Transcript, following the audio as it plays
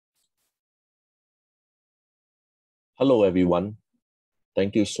Hello everyone,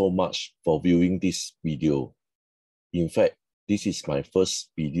 thank you so much for viewing this video. In fact, this is my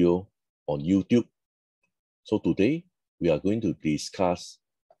first video on YouTube. So today, we are going to discuss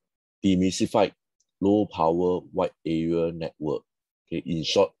demystified low power wide area network, okay, in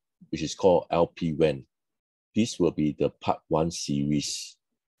short, which is called LPWAN. This will be the part 1 series.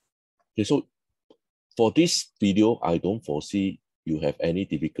 Okay, so for this video, I don't foresee you have any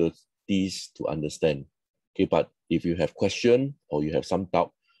difficulties to understand. Okay, but if you have question or you have some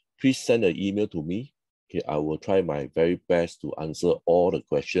doubt, please send an email to me. Okay, I will try my very best to answer all the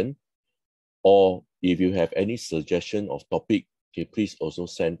questions. Or if you have any suggestion of topic, okay, please also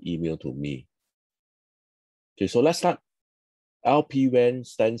send email to me. Okay, so let's start. LPWAN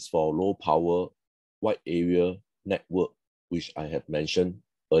stands for low power wide area network, which I have mentioned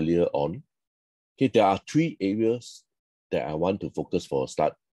earlier on. Okay, there are 3 areas that I want to focus for a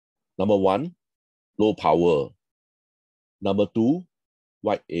start. Number 1, low power. Number 2,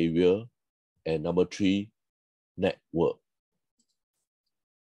 wide area. And number 3, network.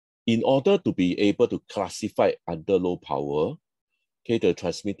 In order to be able to classify under low power, okay, the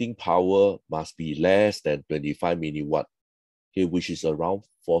transmitting power must be less than 25 milliwatt, okay, which is around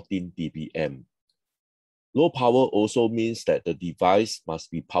 14 dBm. Low power also means that the device must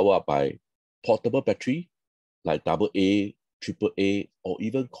be powered up by portable battery, like AA, AAA, or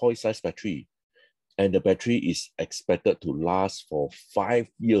even coil-sized battery. And the battery is expected to last for 5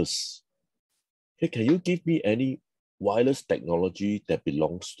 years. Hey, can you give me any wireless technology that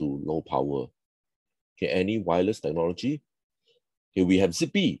belongs to low power? Okay, any wireless technology? Okay, we have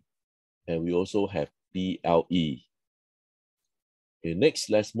ZigBee, and we also have BLE. Okay, next,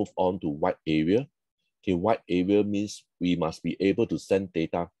 let's move on to wide area. Okay, wide area means we must be able to send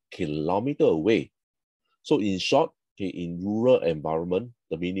data kilometer away. So in short, okay, in rural environment,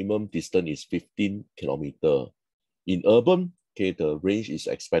 the minimum distance is 15 kilometers. In urban, okay, the range is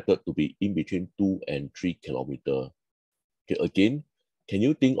expected to be in between 2 and 3 kilometers. Okay, again, can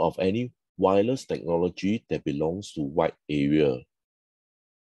you think of any wireless technology that belongs to wide area?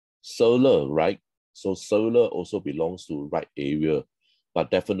 Solar, right? So solar also belongs to wide area,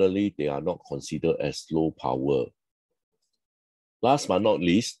 but definitely they are not considered as low power. Last but not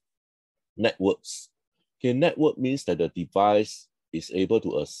least, networks. Okay, network means that the device is able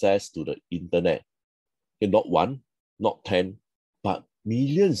to access to the internet. Okay, not 1, not 10, but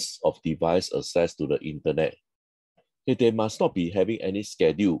millions of devices access to the internet. Okay, they must not be having any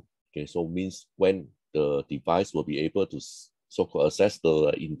schedule. Okay, so means when the device will be able to so-called access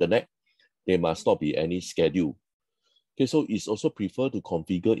the internet, there must not be any schedule. Okay, so it's also preferred to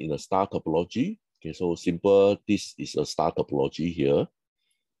configure in a star topology. Okay, so simple, this is a star topology here.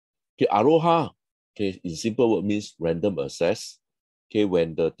 Okay, Aroha, okay, in simple word means random access. Okay,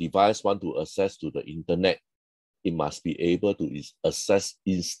 when the device want to access to the internet, it must be able to access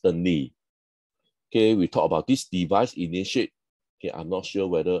instantly. Okay, we talk about this device initiate. Okay, I'm not sure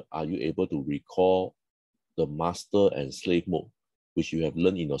whether are you able to recall the master and slave mode, which you have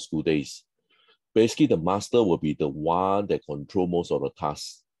learned in your school days. Basically, the master will be the one that control most of the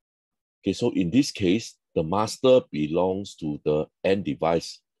tasks. Okay, so in this case, the master belongs to the end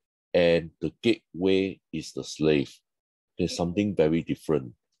device and the gateway is the slave. There's something very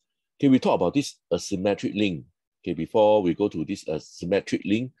different. Okay, we talk about this asymmetric link. Okay, before we go to this asymmetric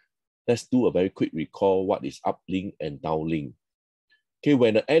link, let's do a very quick recall what is uplink and downlink. Okay,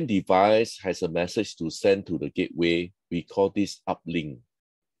 when the end device has a message to send to the gateway, we call this uplink.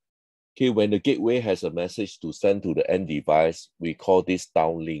 Okay, when the gateway has a message to send to the end device, we call this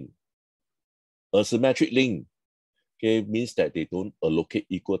downlink. Asymmetric link, okay, means that they don't allocate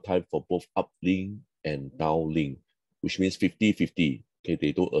equal time for both uplink and downlink, which means 50-50. Okay,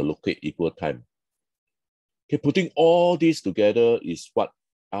 they don't allocate equal time. Okay, putting all this together is what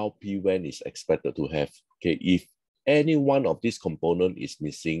LPWAN is expected to have. Okay, if any one of these components is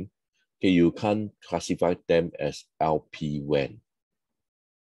missing, okay, you can't classify them as LPWAN.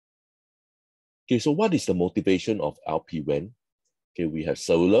 Okay, so what is the motivation of LPWAN? Okay, we have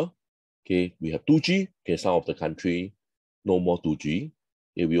solar. Okay, we have 2G. Okay, some of the country no more 2G.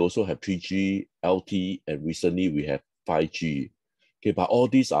 Okay, we also have 3G, LTE, and recently we have 5G. Okay, but all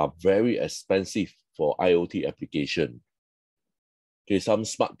these are very expensive for IoT application. Okay, some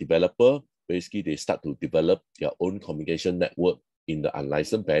smart developer, basically they start to develop their own communication network in the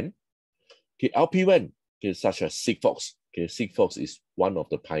unlicensed band. Okay, LPWAN, okay, such as Sigfox. Okay, Sigfox is one of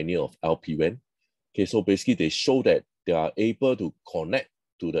the pioneer of LPWAN. Okay, so basically they show that they are able to connect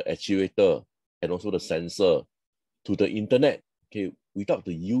to the actuator and also the sensor to the internet, okay, without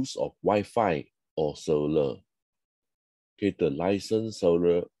the use of Wi-Fi or solar. Okay, the licensed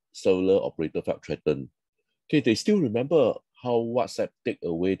solar operator felt threatened. Okay, they still remember how WhatsApp take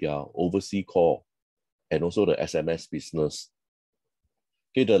away their overseas call and also the SMS business.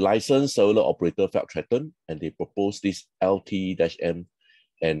 Okay, the licensed cellular operator felt threatened and they proposed this LTE-M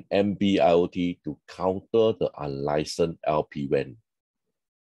and NB-IoT to counter the unlicensed LPWAN.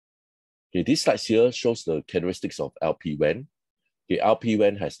 Okay, this slide here shows the characteristics of LPWAN. Okay,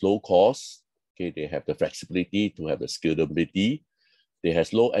 LPWAN has low cost. Okay, they have the flexibility to have the scalability. They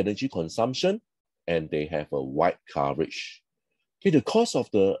have low energy consumption and they have a wide coverage. Okay, the cost of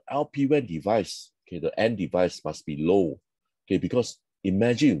the LPWAN device, okay, the end device must be low. Okay, because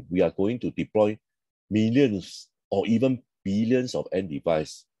imagine we are going to deploy millions or even billions of end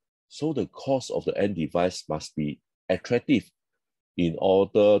device. So the cost of the end device must be attractive in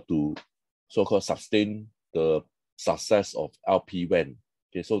order to so-called sustain the success of LPWAN.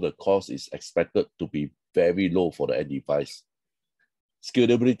 Okay, so the cost is expected to be very low for the end device.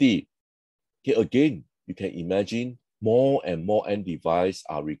 Scalability. Okay, again, you can imagine more and more end devices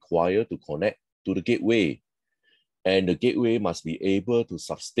are required to connect to the gateway. And the gateway must be able to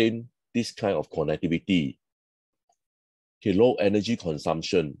sustain this kind of connectivity. Okay, low energy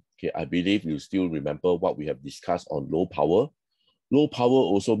consumption. Okay, I believe you still remember what we have discussed on low power. Low power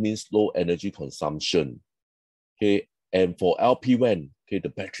also means low energy consumption. Okay, and for LPWAN, okay, the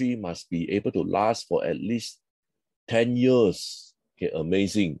battery must be able to last for at least 10 years. Okay,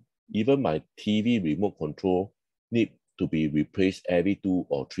 amazing. Even my TV remote control need to be replaced every 2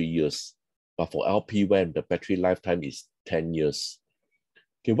 or 3 years. But for LPWAN, the battery lifetime is 10 years.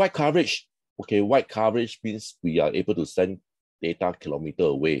 Okay, wide coverage. Okay, wide coverage means we are able to send data kilometer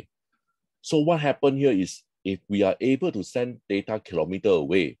away. So what happened here is if we are able to send data kilometer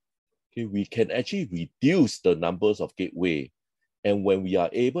away, okay, we can actually reduce the numbers of gateway. And when we are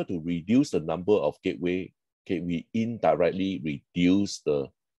able to reduce the number of gateway, okay, we indirectly reduce the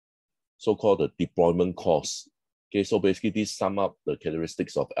so-called the deployment cost. Okay, so basically this sum up the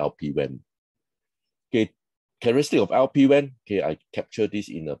characteristics of LPWAN. Okay, characteristic of LPWAN, okay, I captured this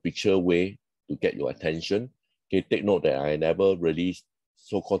in a picture way to get your attention. Okay, take note that I never really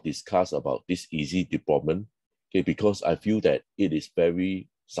so-called discuss about this easy deployment, okay, because I feel that it is very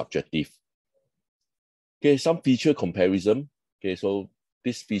subjective. Okay, some feature comparison. Okay, so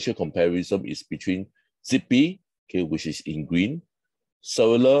this feature comparison is between ZigBee, okay, which is in green,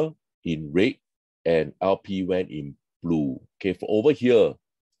 cellular in red, and LPWAN in blue. Okay, for over here,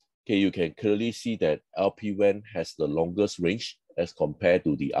 okay, you can clearly see that LPWAN has the longest range as compared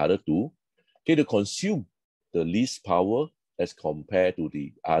to the other two. Okay, to consume the least power as compared to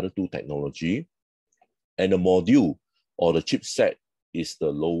the other two technology. And the module or the chipset is the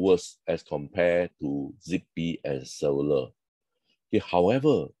lowest as compared to ZigBee and cellular. Okay,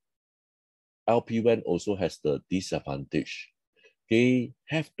 however, LPWAN also has the disadvantage. They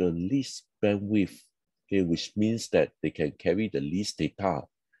have the least bandwidth, okay, which means that they can carry the least data.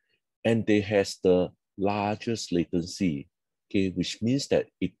 And they has the largest latency, okay, which means that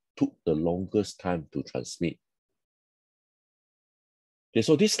it took the longest time to transmit. Okay,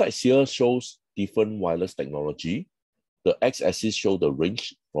 so this slide here shows different wireless technology. The x-axis shows the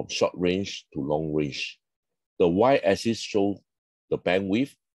range from short range to long range. The y-axis shows the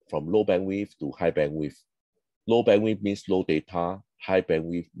bandwidth from low bandwidth to high bandwidth. Low bandwidth means low data, high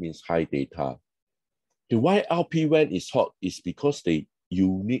bandwidth means high data. The why LPWAN is hot is because they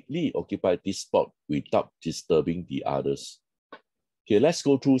uniquely occupy this spot without disturbing the others. Okay, let's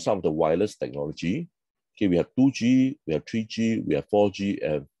go through some of the wireless technology. Okay, we have 2G, we have 3G, we have 4G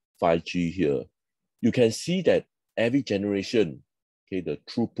and 5G here. You can see that every generation, okay, the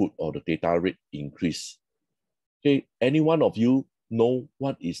throughput or the data rate increase. Okay, any one of you know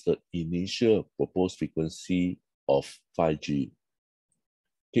what is the initial proposed frequency of 5G?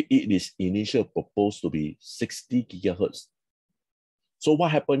 Okay, it is initially proposed to be 60 gigahertz. So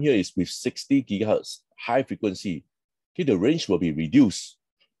what happened here is with 60 gigahertz, high frequency, okay, the range will be reduced.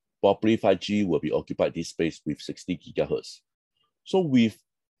 Probably 5G will be occupied this space with 60 gigahertz. So with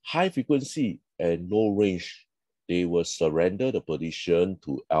high frequency and low range, they will surrender the position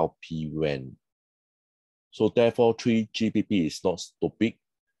to LPWAN. So therefore, 3GPP is not stupid.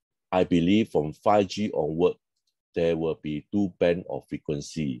 I believe from 5G onward, there will be 2 bands of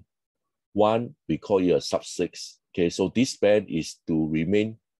frequency. One, we call it a sub-6. Okay, so this band is to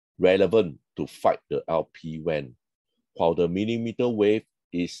remain relevant to fight the LPWAN, while the millimeter wave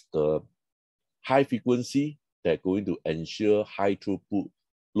is the high frequency that's going to ensure high throughput,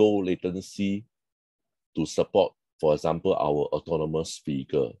 low latency to support, for example, our autonomous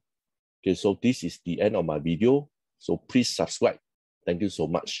vehicle. Okay, so this is the end of my video. So please subscribe. Thank you so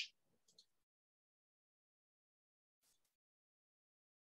much.